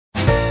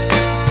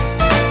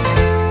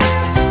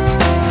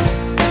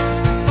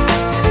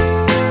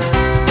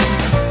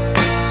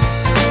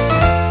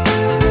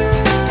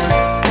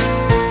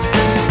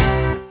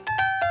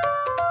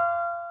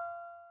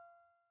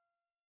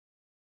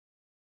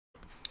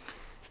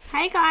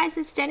Hey guys,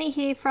 it's Deni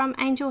here from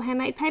Angel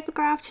Handmade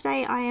Papercraft.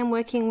 Today I am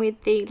working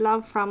with the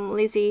Love from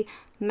Lizzie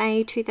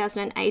May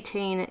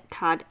 2018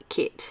 card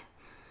kit.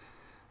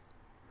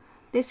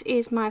 This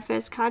is my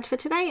first card for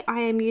today. I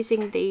am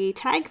using the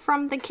tag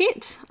from the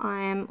kit.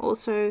 I am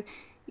also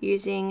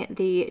using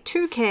the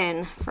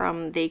toucan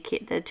from the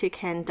kit, the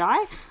toucan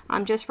die.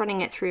 I'm just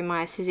running it through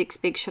my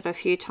Sizzix Big Shot a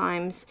few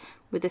times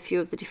with a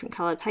few of the different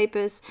coloured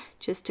papers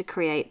just to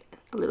create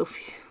a little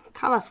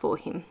colour for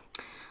him.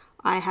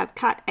 I have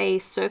cut a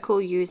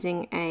circle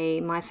using a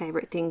My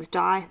Favourite Things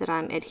die that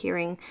I'm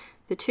adhering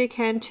the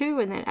toucan to,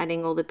 and then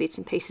adding all the bits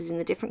and pieces in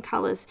the different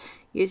colours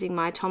using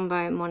my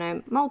Tombow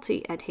Mono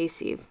Multi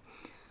adhesive.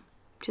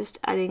 Just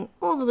adding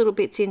all the little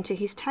bits into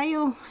his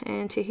tail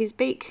and to his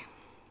beak.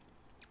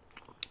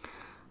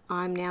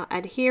 I'm now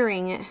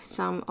adhering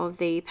some of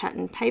the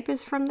pattern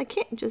papers from the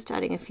kit, just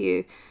adding a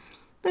few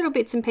little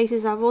bits and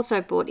pieces. I've also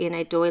brought in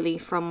a doily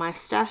from my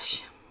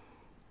stash.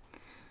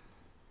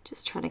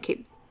 Just trying to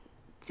keep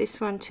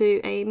this one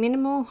to a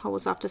minimal. I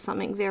was after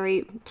something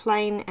very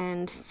plain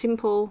and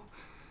simple,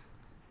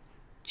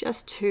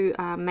 just to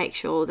make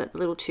sure that the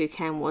little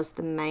toucan was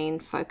the main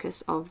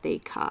focus of the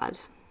card.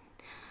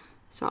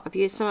 So I've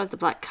used some of the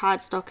black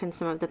cardstock and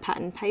some of the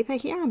pattern paper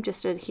here. I'm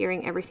just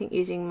adhering everything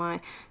using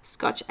my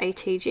Scotch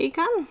ATG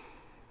gun.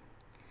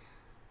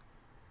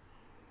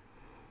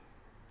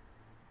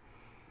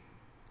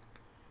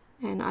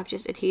 And I've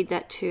just adhered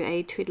that to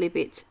a Twiddly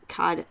Bits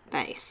card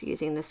base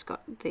using the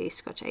Scotch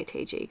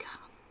ATG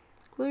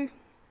glue.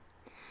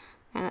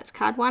 And that's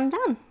card one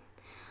done.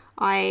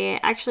 I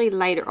actually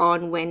later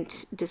on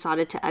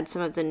decided to add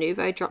some of the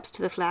Nuvo drops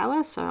to the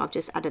flower, so I've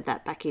just added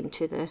that back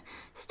into the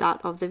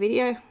start of the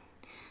video.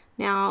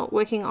 Now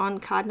working on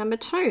card number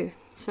 2.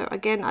 So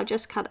again, I've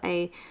just cut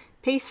a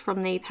piece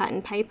from the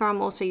pattern paper. I'm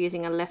also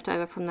using a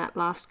leftover from that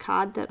last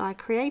card that I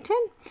created.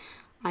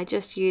 I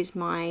just used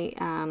my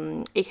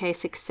EK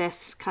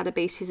Success Cutter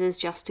Bee scissors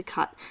just to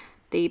cut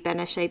the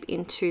banner shape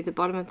into the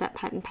bottom of that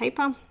pattern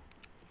paper.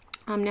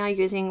 I'm now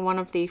using one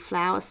of the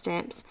flower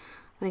stamps.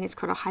 I think it's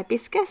called a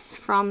hibiscus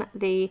from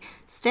the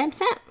stamp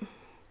set.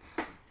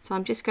 So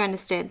I'm just going to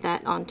stamp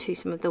that onto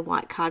some of the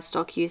white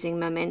cardstock using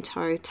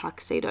Memento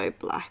Tuxedo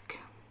Black.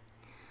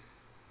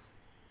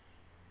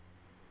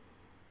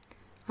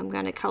 I'm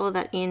going to colour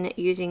that in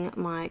using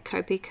my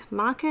Copic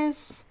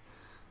markers.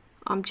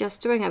 I'm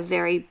just doing a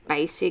very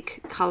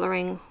basic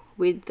colouring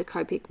with the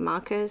Copic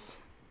markers.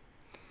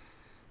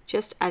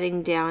 Just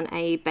adding down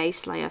a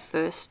base layer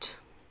first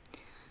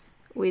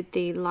with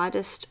the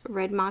lightest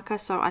red marker.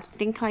 So I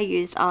think I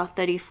used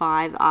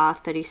R35,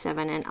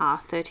 R37 and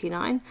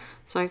R39.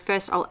 So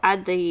first I'll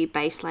add the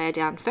base layer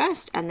down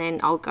first, and then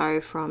I'll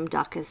go from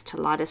darkest to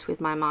lightest with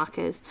my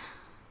markers.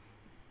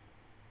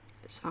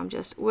 So I'm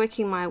just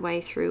working my way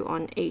through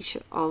on each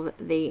of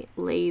the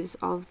leaves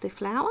of the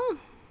flower.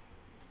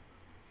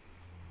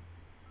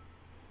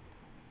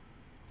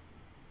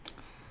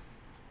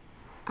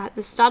 At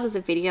the start of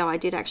the video, I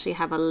did actually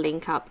have a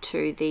link up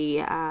to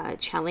the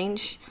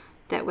challenge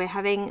that we're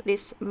having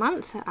this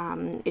month.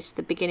 It's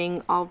the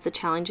beginning of the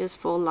challenges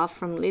for Love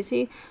from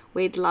Lizzie.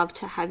 We'd love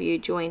to have you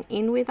join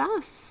in with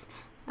us.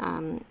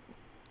 Being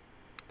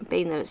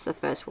that it's the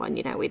first one,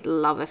 you know, we'd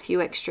love a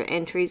few extra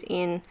entries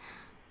in,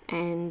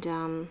 and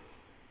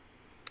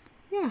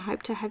yeah,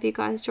 hope to have you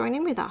guys join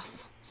in with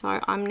us. So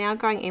I'm now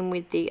going in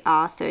with the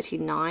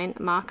R39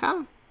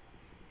 marker.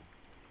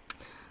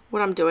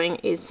 What I'm doing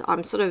is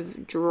I'm sort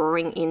of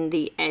drawing in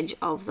the edge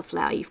of the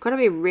flower. You've got to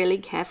be really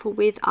careful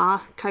with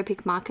our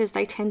Copic markers.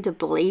 They tend to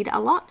bleed a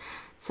lot.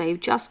 So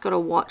you've just got to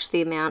watch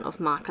the amount of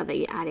marker that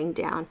you're adding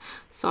down.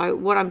 So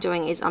what I'm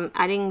doing is I'm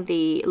adding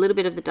a little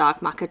bit of the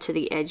dark marker to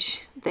the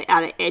edge, the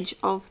outer edge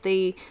of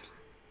the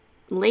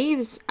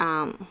leaves.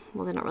 Well,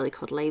 they're not really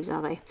called leaves,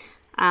 are they?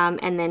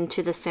 And then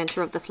to the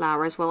center of the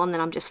flower as well. And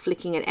then I'm just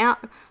flicking it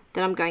out.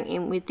 Then I'm going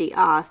in with the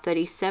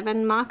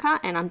R37 marker,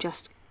 and I'm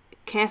just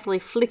carefully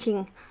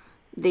flicking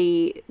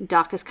the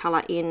darkest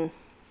color in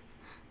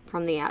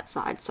from the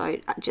outside, so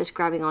just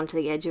grabbing onto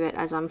the edge of it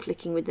as I'm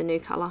flicking with the new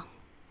color.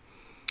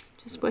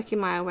 Just working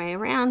my way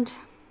around.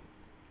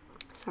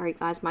 Sorry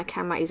guys, my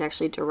camera is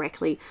actually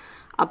directly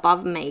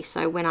above me,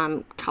 so when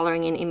I'm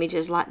coloring in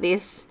images like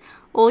this,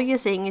 all you're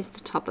seeing is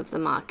the top of the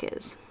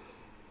markers.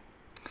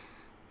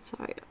 So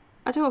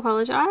I do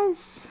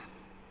apologize.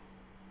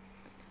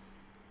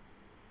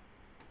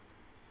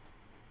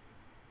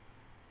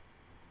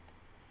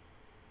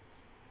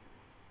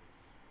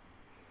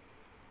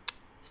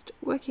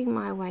 Working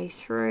my way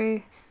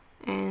through,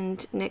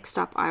 and next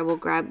up I will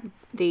grab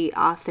the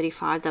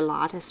R35, the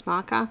lightest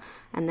marker,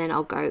 and then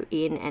I'll go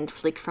in and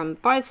flick from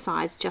both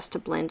sides just to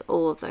blend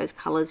all of those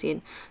colors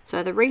in.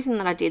 So the reason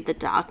that I did the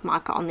dark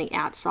marker on the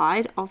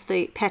outside of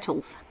the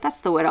petals,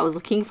 that's the word I was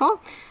looking for,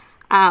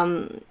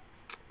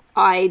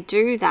 I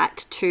do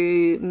that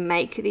to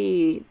make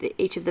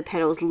each of the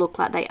petals look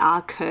like they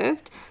are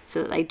curved,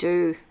 so that they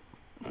do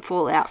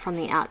fall out from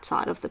the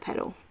outside of the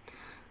petal.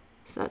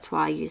 So that's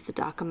why I use the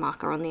darker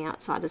marker on the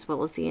outside as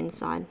well as the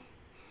inside.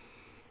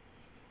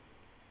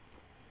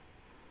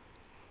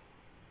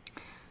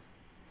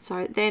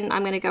 So then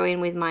I'm going to go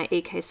in with my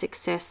EK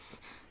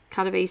Success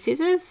Cutterbee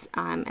scissors,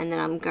 and then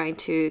I'm going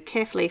to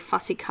carefully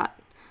fussy cut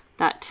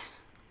that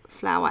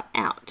flower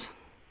out.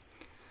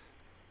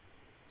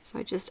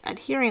 So just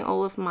adhering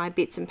all of my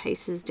bits and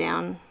pieces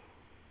down.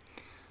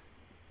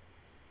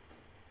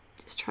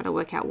 Just trying to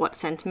work out what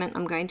sentiment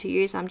I'm going to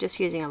use. I'm just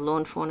using a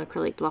Lawn Fawn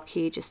acrylic block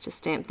here just to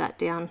stamp that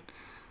down,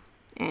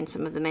 and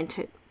some of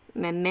the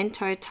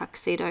Memento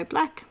Tuxedo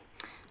Black.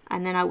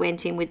 And then I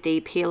went in with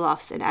the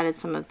peel-offs and added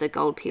some of the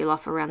gold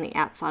peel-off around the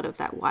outside of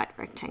that white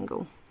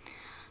rectangle.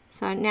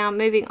 So now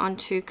moving on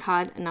to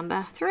card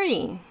number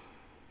 3.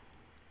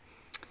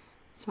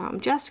 So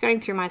I'm just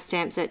going through my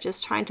stamp set,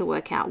 just trying to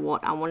work out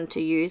what I wanted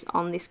to use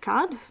on this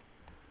card.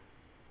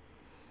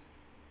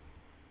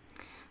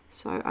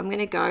 So I'm going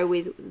to go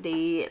with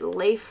the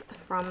leaf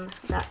from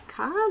that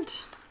card.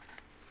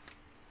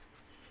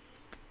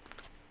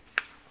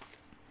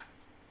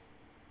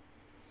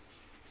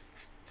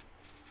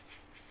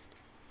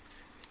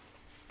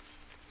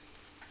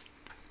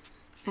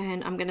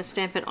 And I'm going to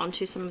stamp it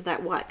onto some of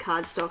that white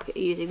cardstock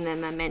using the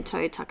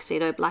Memento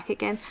Tuxedo Black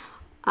again.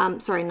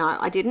 Sorry, no,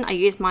 I didn't. I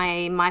used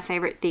my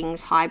Favorite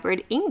Things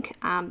hybrid ink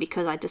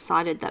because I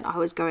decided that I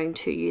was going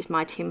to use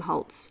my Tim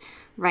Holtz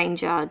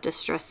Ranger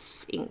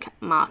Distress ink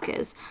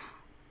markers.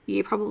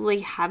 You probably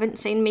haven't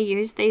seen me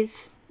use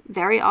these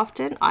very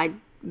often. I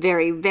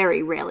very,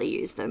 very rarely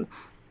use them.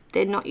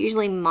 They're not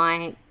usually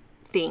my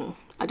thing.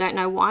 I don't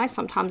know why.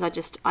 Sometimes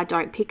I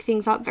don't pick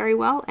things up very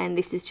well, and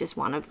this is just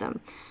one of them.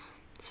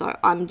 So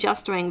I'm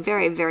just doing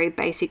very, very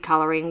basic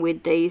colouring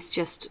with these,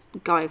 just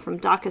going from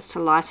darkest to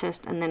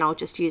lightest, and then I'll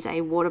just use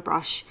a water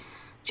brush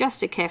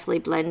just to carefully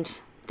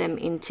blend them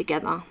in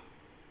together.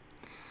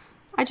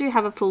 I do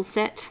have a full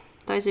set.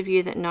 Those of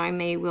you that know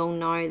me will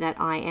know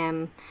that I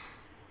am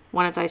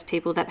one of those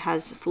people that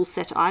has full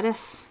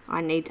set-itis.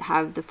 I need to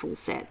have the full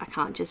set. I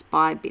can't just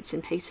buy bits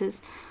and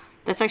pieces.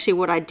 That's actually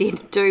what I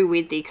did do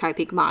with the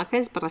Copic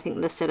markers, but I think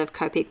the set of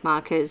Copic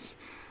markers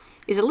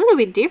is a little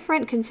bit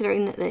different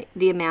considering that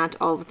the amount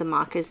of the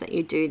markers that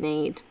you do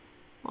need.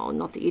 Well,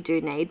 not that you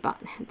do need,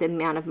 but the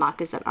amount of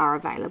markers that are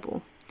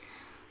available.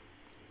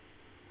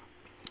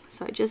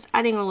 So just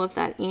adding all of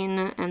that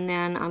in, and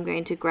then I'm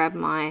going to grab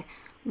my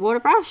water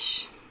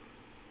brush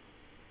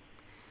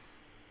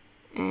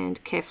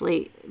and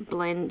carefully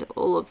blend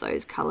all of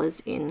those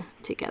colors in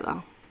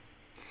together.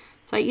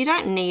 So you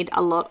don't need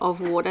a lot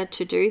of water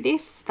to do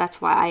this.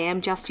 That's why I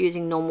am just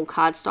using normal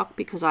cardstock,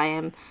 because I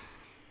am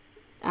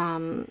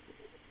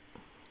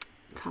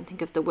can't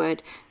think of the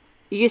word,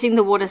 using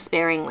the water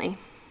sparingly.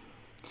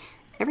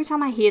 Every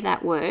time I hear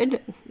that word,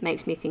 it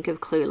makes me think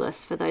of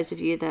Clueless. For those of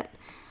you that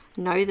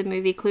know the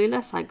movie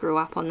Clueless, I grew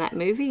up on that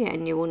movie,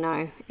 and you will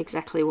know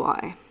exactly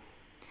why.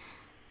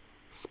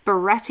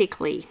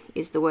 Sporadically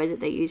is the word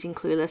that they use in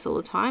Clueless all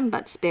the time,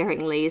 but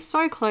sparingly is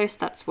so close,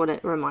 that's what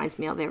it reminds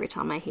me of every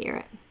time I hear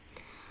it.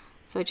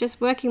 So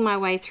just working my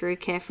way through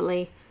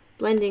carefully,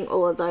 blending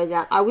all of those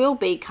out. I will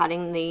be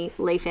cutting the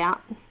leaf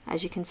out,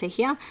 as you can see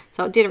here,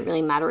 so it didn't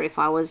really matter if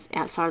I was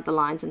outside of the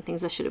lines and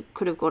things. I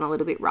could have gone a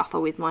little bit rougher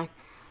with my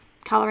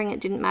colouring, it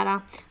didn't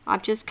matter.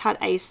 I've just cut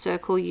a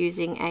circle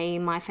using a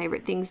My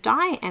Favorite Things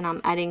die, and I'm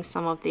adding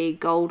some of the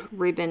gold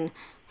ribbon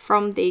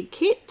from the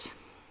kit,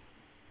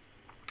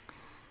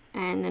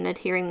 and then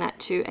adhering that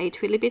to a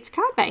Twiddly Bits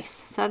card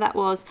base. So that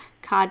was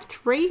card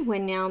 3. We're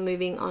now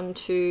moving on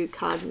to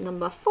card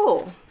number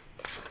 4.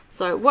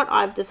 So what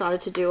I've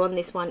decided to do on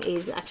this one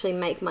is actually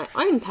make my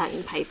own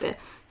pattern paper.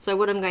 So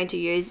what I'm going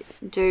to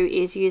do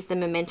is use the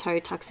Memento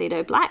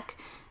Tuxedo Black,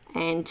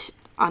 and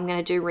I'm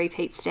going to do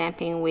repeat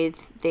stamping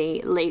with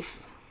the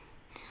leaf.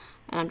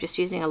 And I'm just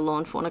using a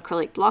Lawn Fawn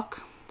acrylic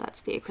block.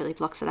 That's the acrylic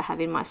blocks that I have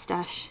in my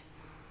stash.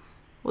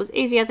 It was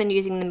easier than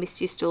using the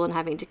Misty Stool and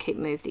having to keep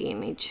move the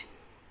image.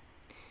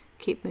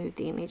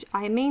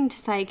 I mean to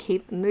say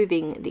keep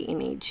moving the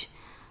image.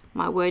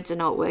 My words are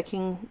not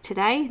working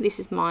today. This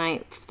is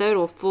my 3rd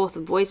or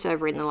 4th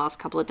voiceover in the last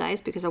couple of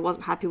days because I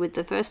wasn't happy with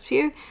the first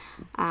few.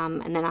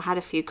 And then I had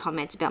a few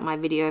comments about my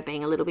video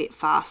being a little bit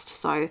fast.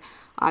 So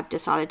I've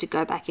decided to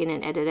go back in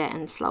and edit it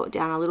and slow it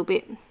down a little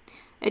bit.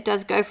 It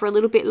does go for a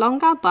little bit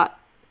longer, but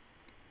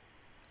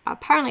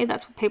apparently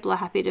that's what people are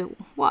happy to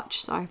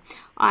watch. So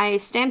I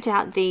stamped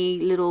out the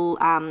little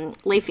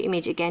leaf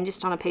image again,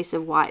 just on a piece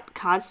of white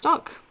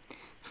cardstock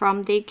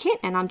from the kit,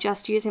 and I'm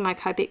just using my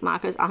Copic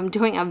markers. I'm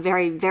doing a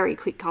very, very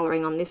quick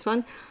colouring on this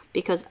one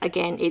because,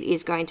 again, it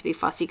is going to be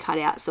fussy cut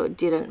out, so it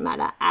didn't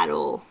matter at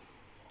all.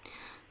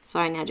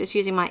 So now just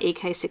using my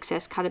EK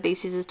Success Cutterbee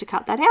scissors to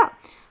cut that out.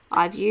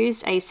 I've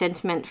used a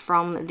sentiment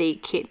from the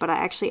kit, but I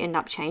actually end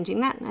up changing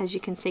that, as you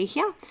can see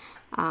here,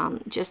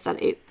 just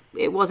that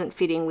it wasn't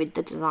fitting with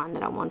the design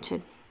that I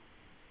wanted.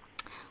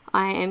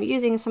 I am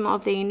using some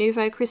of the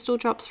Nouveau crystal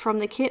drops from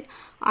the kit.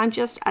 I'm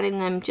just adding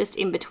them just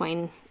in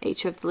between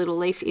each of the little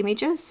leaf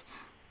images.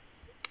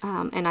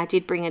 And I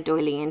did bring a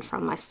doily in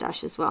from my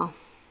stash as well.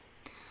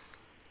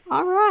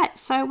 Alright,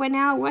 so we're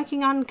now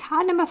working on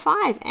card number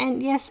 5,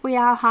 and yes, we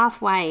are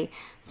halfway.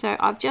 So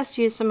I've just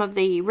used some of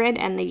the red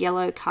and the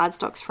yellow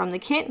cardstocks from the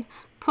kit,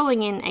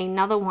 pulling in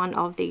another one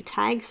of the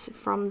tags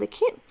from the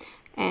kit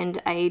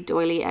and a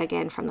doily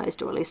again from those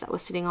doilies that were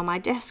sitting on my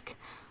desk.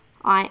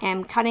 I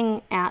am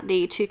cutting out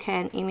the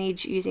toucan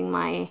image using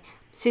my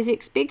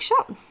Sizzix Big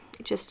Shot,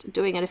 just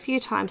doing it a few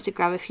times to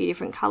grab a few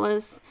different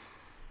colours.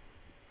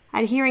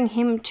 Adhering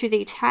him to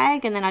the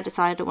tag, and then I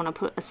decided to want to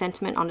put a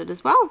sentiment on it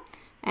as well,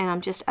 and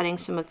I'm just adding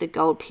some of the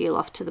gold peel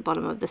off to the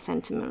bottom of the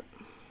sentiment.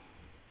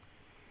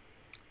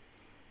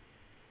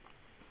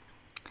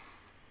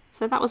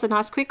 So that was a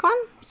nice quick one.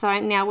 So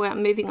now we're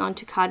moving on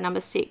to card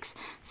number 6.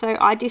 So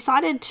I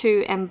decided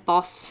to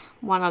emboss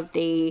one of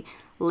the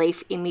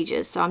leaf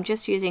images. So I'm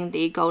just using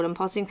the gold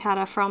embossing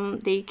powder from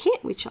the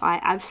kit, which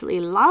I absolutely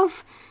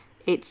love.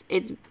 It's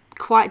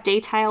quite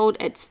detailed.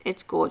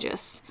 It's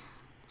gorgeous.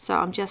 So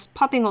I'm just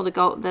popping all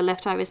the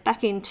leftovers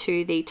back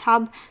into the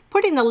tub,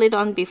 putting the lid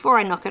on before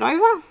I knock it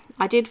over.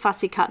 I did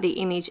fussy cut the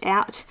image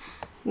out.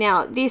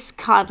 Now this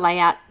card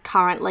layout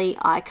currently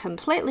I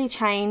completely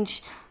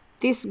change.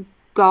 This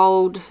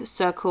gold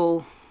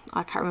circle,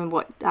 I can't remember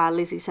what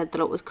Lizzie said that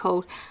it was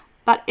called,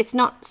 but it's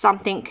not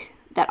something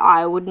that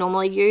I would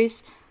normally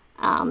use,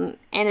 and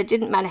it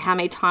didn't matter how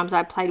many times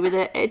I played with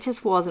it, it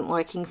just wasn't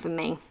working for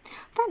me.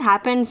 That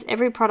happens.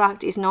 Every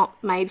product is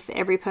not made for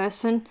every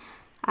person.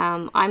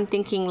 I'm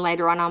thinking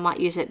later on I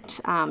might use it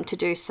to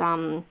do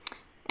some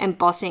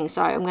embossing,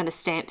 so I'm going to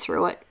stamp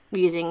through it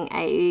using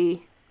a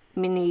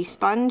mini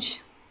sponge,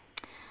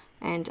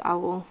 and I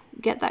will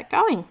get that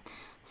going.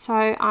 So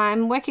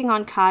I'm working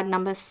on card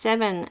number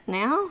 7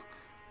 now.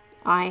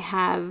 I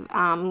have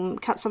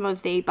cut some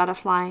of the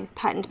butterfly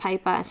patterned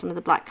paper and some of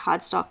the black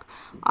cardstock.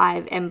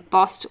 I've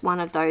embossed one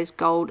of those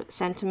gold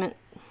sentiments.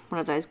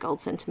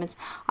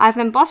 I've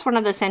embossed one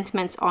of the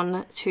sentiments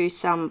onto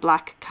some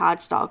black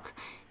cardstock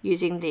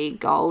using the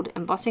gold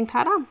embossing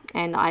powder,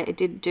 and I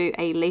did do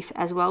a leaf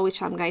as well,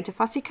 which I'm going to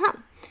fussy cut.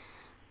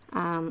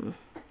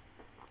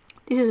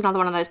 This is another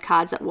one of those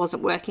cards that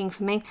wasn't working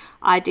for me.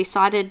 I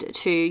decided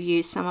to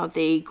use some of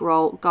the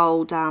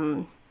gold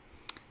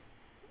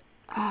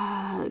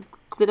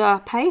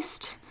glitter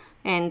paste,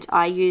 and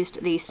I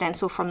used the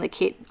stencil from the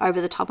kit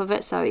over the top of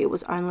it, so it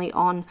was only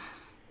on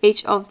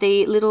each of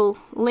the little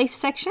leaf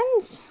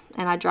sections,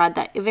 and I dried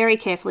that very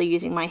carefully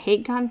using my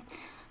heat gun.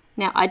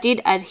 Now I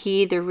did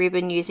adhere the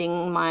ribbon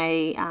using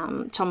my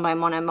Tombow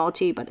Mono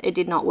Multi, but it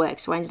did not work,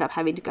 so I ended up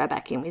having to go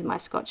back in with my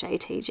Scotch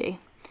ATG.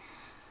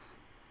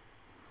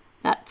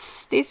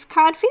 That's this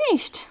card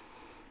finished.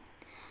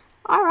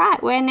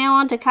 Alright, we're now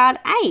on to card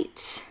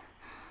 8.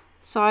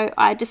 So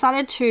I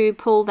decided to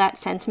pull that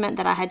sentiment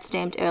that I had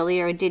stamped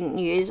earlier and didn't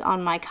use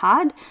on my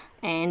card,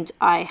 and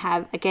I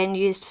have again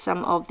used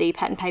some of the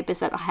pattern papers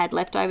that I had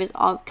leftovers.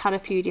 I've cut a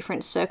few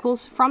different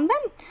circles from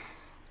them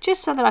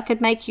just so that I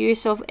could make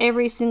use of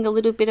every single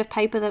little bit of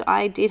paper that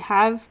I did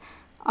have.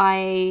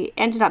 I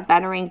ended up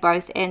bannering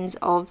both ends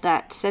of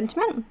that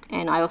sentiment,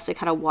 and I also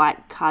cut a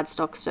white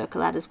cardstock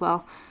circle out as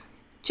well.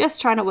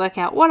 Just trying to work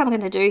out what I'm going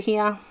to do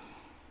here.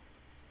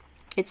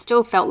 It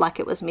still felt like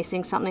it was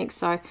missing something,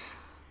 so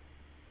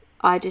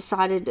I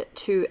decided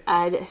to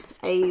add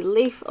a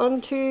leaf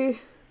onto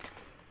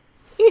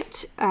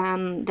it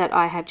that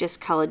I have just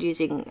coloured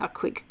using a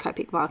quick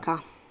Copic marker.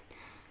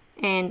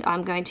 And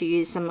I'm going to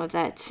use some of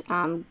that,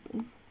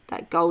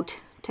 that gold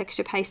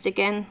texture paste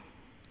again,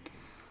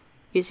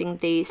 using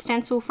the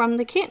stencil from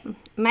the kit.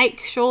 Make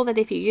sure that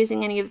if you're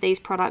using any of these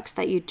products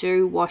that you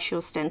do wash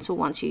your stencil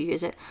once you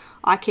use it.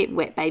 I keep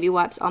wet baby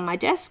wipes on my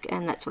desk,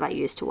 and that's what I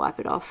use to wipe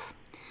it off.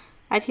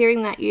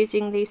 Adhering that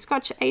using the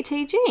Scotch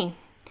ATG.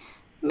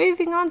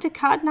 Moving on to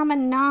card number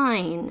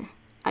 9.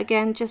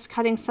 Again, just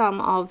cutting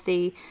some of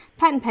the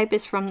pattern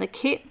papers from the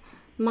kit.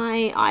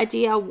 My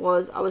idea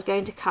was I was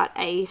going to cut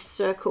a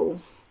circle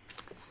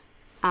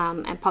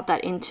and pop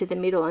that into the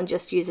middle and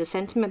just use a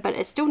sentiment, but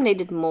it still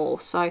needed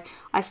more. So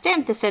I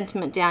stamped the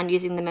sentiment down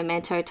using the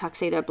Memento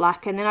Tuxedo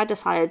Black, and then I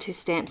decided to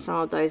stamp some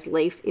of those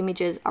leaf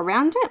images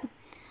around it.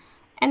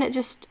 And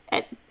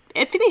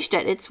it finished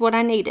it. It's what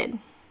I needed.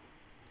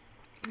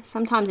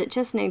 Sometimes it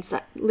just needs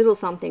that little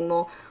something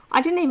more.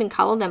 I didn't even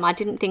colour them. I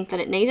didn't think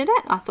that it needed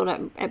it. I thought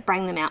it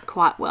brought them out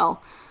quite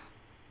well.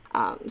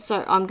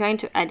 So I'm going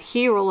to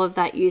adhere all of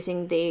that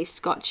using the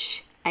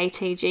Scotch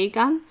ATG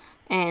gun,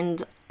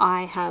 and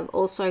I have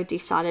also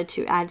decided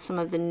to add some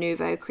of the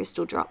Nuvo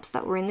crystal drops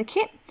that were in the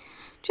kit,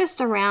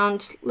 just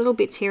around little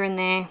bits here and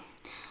there.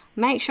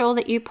 Make sure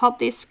that you pop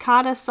this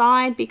card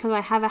aside because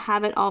I have a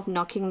habit of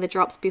knocking the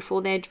drops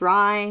before they're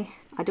dry.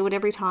 I do it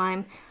every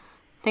time.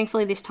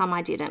 Thankfully this time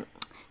I didn't.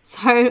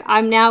 So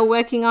I'm now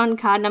working on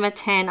card number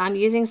 10. I'm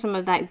using some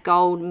of that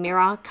gold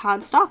mirror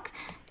cardstock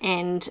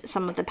and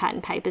some of the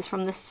pattern papers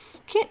from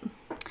this kit.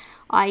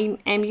 I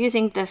am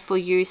using the For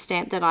You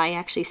stamp that I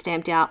actually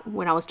stamped out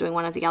when I was doing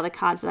one of the other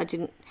cards that I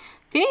didn't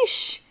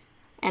finish,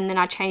 and then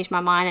I changed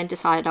my mind and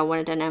decided I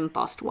wanted an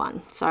embossed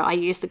one. So I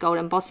used the gold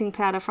embossing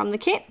powder from the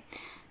kit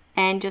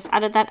and just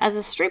added that as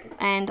a strip,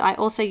 and I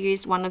also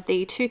used one of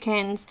the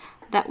toucans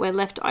that were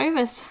left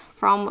over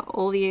from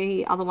all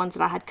the other ones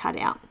that I had cut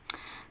out.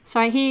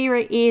 So here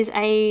is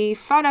a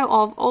photo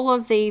of all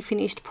of the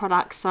finished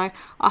products. So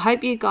I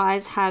hope you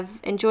guys have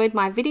enjoyed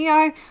my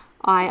video.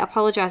 I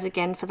apologize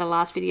again for the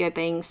last video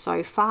being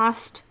so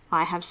fast.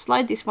 I have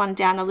slowed this one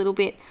down a little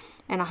bit,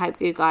 and I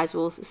hope you guys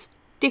will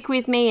stick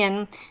with me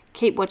and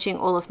keep watching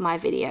all of my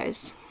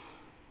videos.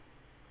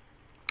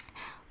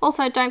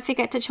 Also, don't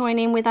forget to join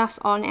in with us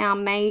on our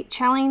May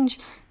challenge.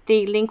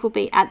 The link will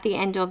be at the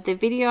end of the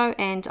video,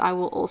 and I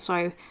will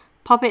also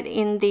pop it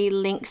in the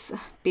links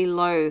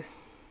below.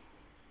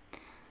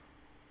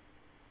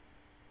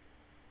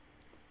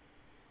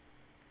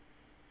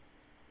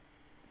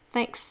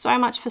 Thanks so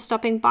much for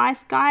stopping by,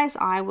 guys.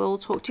 I will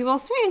talk to you all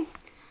soon.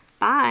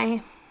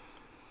 Bye.